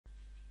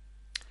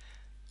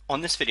On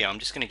this video I'm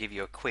just going to give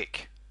you a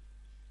quick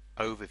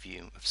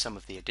overview of some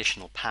of the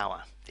additional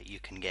power that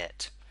you can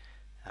get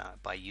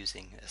by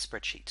using a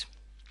spreadsheet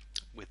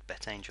with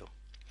BetAngel.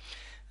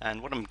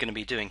 And what I'm going to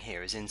be doing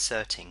here is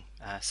inserting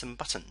some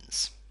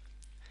buttons.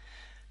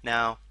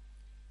 Now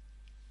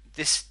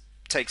this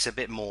takes a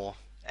bit more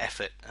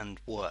effort and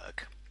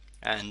work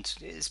and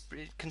is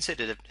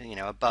considered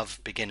above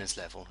beginner's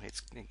level.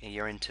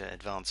 You're into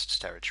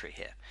advanced territory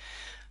here,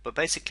 but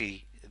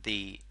basically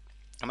the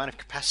amount of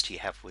capacity you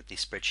have with the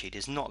spreadsheet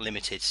is not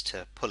limited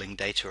to pulling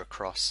data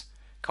across,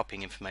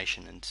 copying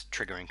information and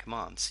triggering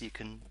commands. You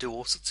can do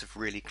all sorts of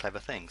really clever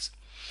things,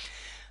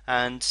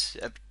 and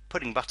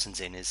putting buttons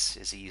in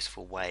is a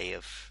useful way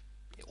of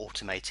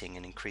automating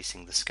and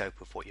increasing the scope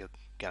of what you're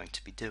going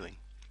to be doing.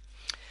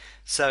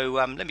 So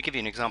let me give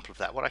you an example of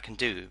that. What I can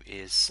do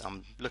is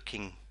I'm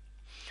looking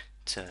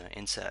to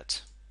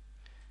insert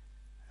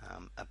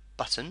a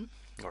button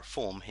or a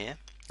form here,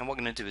 and what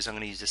I'm going to do is I'm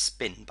going to use a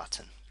spin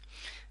button,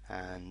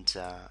 and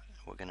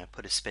we're going to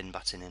put a spin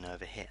button in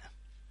over here.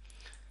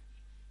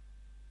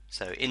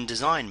 So in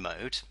design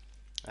mode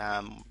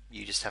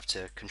you just have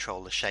to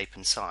control the shape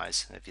and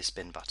size of your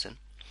spin button,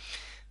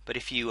 but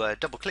if you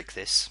double click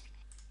this,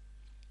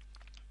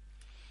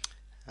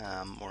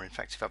 or in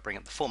fact if I bring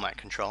up the format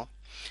control,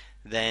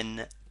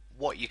 then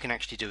what you can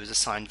actually do is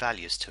assign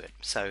values to it.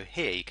 So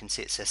here you can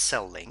see it says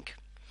cell link.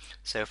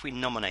 So if we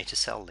nominate a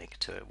cell link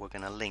to it, we're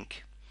going to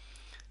link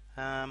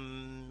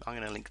I'm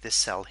going to link this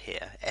cell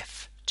here,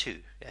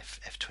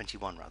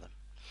 F21 rather.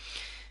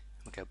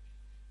 We'll go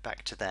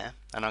back to there,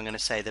 and I'm going to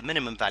say the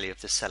minimum value of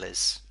this cell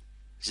is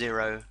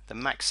 0, the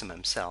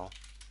maximum cell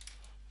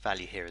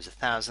value here is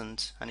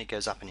 1000, and it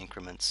goes up in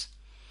increments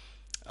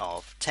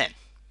of 10.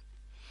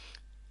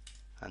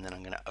 And then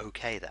I'm going to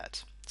OK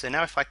that. So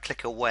now if I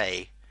click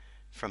away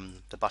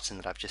from the button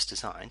that I've just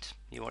designed,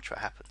 you watch what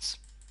happens.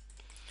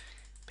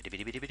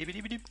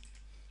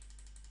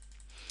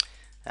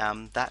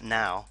 That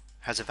now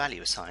has a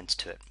value assigned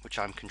to it, which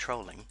I'm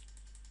controlling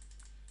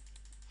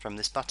from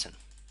this button.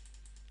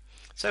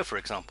 So for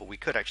example, we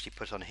could actually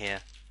put on here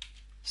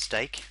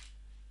steak,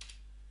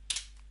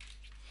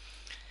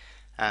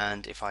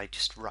 and if I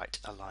just right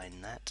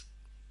align that,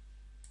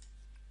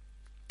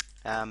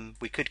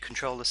 we could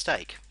control the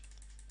steak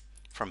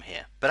from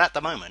here. But at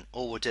the moment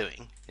all we're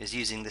doing is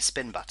using the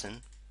spin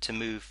button to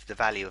move the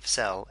value of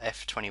cell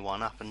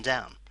F21 up and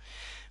down.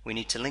 We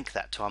need to link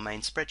that to our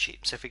main spreadsheet.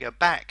 So if we go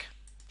back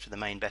to the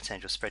main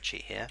BetAngel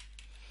spreadsheet here,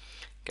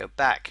 go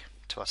back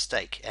to our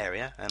steak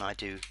area, and I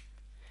do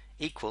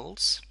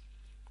equals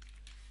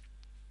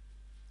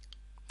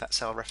that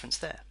cell reference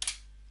there.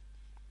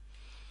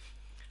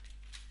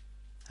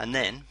 And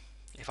then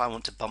if I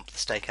want to bump the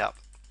steak up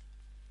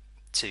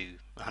to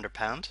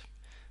 £100,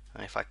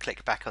 and if I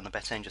click back on the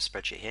BetAngel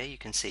spreadsheet here, you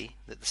can see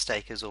that the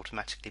steak has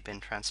automatically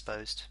been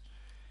transposed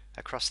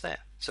across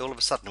there. So all of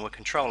a sudden we're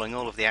controlling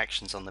all of the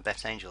actions on the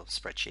BetAngel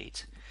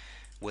spreadsheet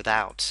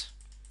without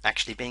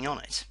actually being on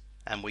it,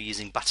 and we're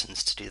using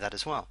buttons to do that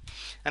as well.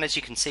 And as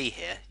you can see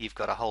here, you've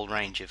got a whole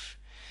range of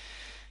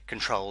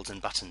controls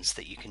and buttons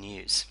that you can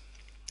use,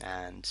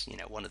 and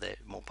one of the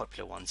more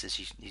popular ones is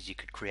you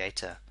could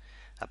create a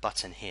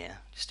button here,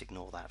 just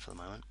ignore that for the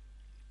moment,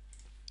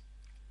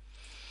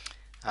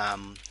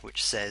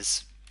 which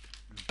says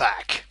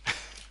back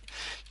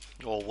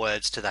or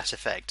words to that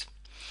effect.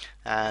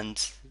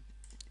 And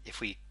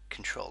if we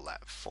control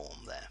that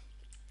form there,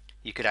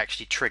 you could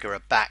actually trigger a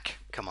back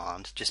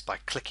command just by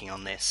clicking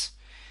on this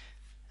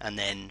and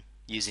then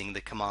using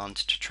the command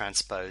to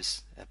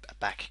transpose a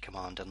back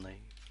command on the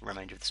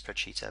remainder of the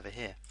spreadsheet over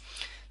here.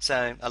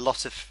 So a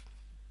lot of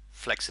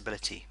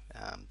flexibility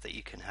that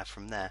you can have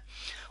from there.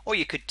 Or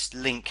you could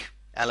link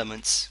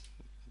elements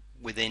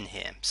within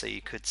here. So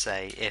you could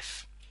say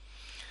if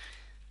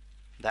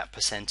that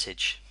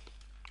percentage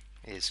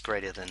is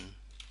greater than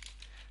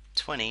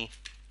 20,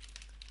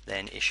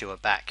 then issue a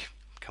back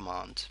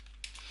command.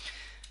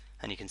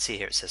 And you can see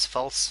here it says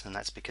false, and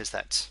that's because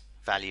that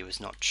value is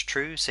not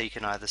true. So you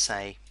can either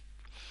say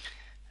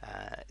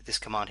this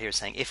command here is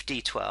saying if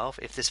D12,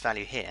 if this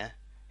value here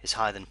is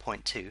higher than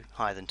 0.2,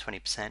 higher than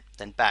 20%,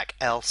 then back,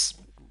 else,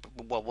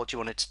 well, what do you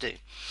want it to do?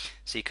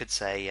 So you could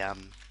say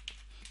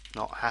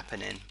not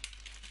happening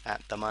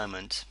at the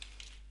moment,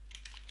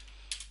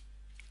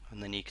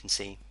 and then you can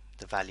see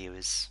the value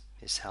is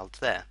held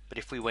there. But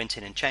if we went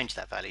in and changed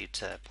that value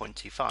to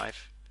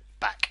 0.25,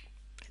 back,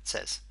 it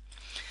says.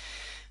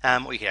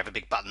 Or you could have a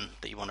big button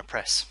that you want to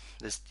press.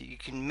 You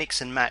can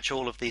mix and match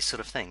all of these sort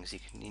of things. You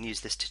can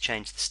use this to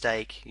change the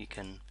steak, you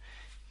can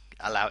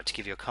allow it to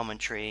give you a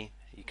commentary,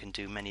 you can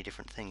do many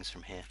different things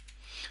from here.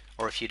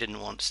 Or if you didn't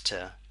want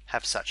to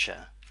have such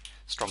a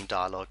strong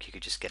dialogue, you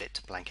could just get it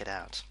to blank it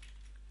out.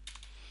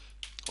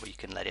 Or you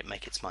can let it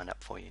make its mind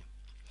up for you.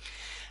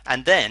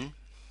 And then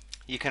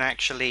you can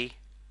actually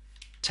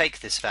take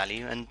this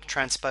value and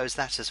transpose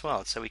that as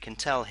well. So we can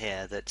tell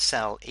here that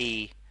cell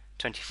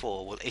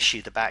E24 will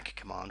issue the back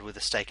command with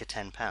a stake of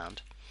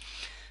 £10.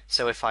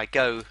 So if I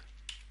go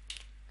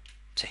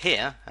to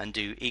here and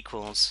do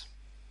equals,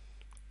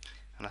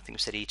 and I think we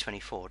said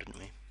E24, didn't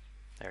we?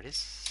 There it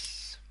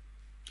is.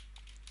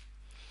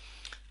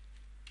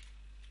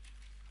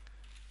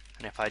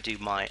 And if I do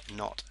my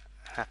not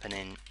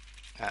happening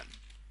at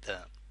the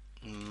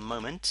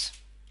moment,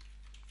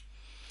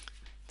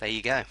 there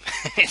you go.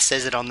 It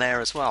says it on there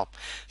as well.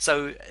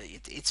 So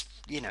it's,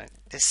 you know,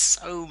 there's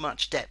so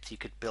much depth you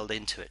could build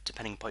into it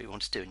depending on what you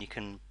want to do, and you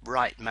can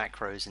write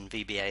macros and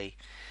VBA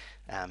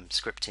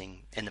scripting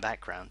in the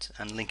background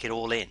and link it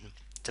all in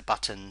to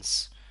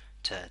buttons,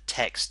 to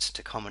text,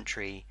 to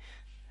commentary.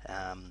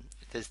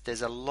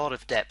 There's a lot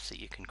of depth that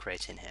you can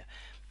create in here,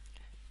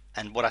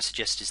 and what I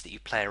suggest is that you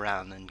play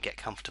around and get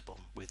comfortable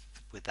with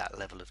that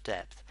level of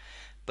depth.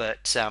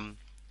 But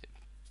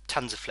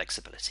tons of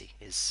flexibility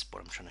is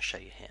what I'm trying to show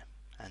you here,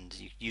 and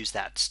you use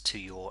that to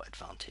your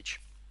advantage.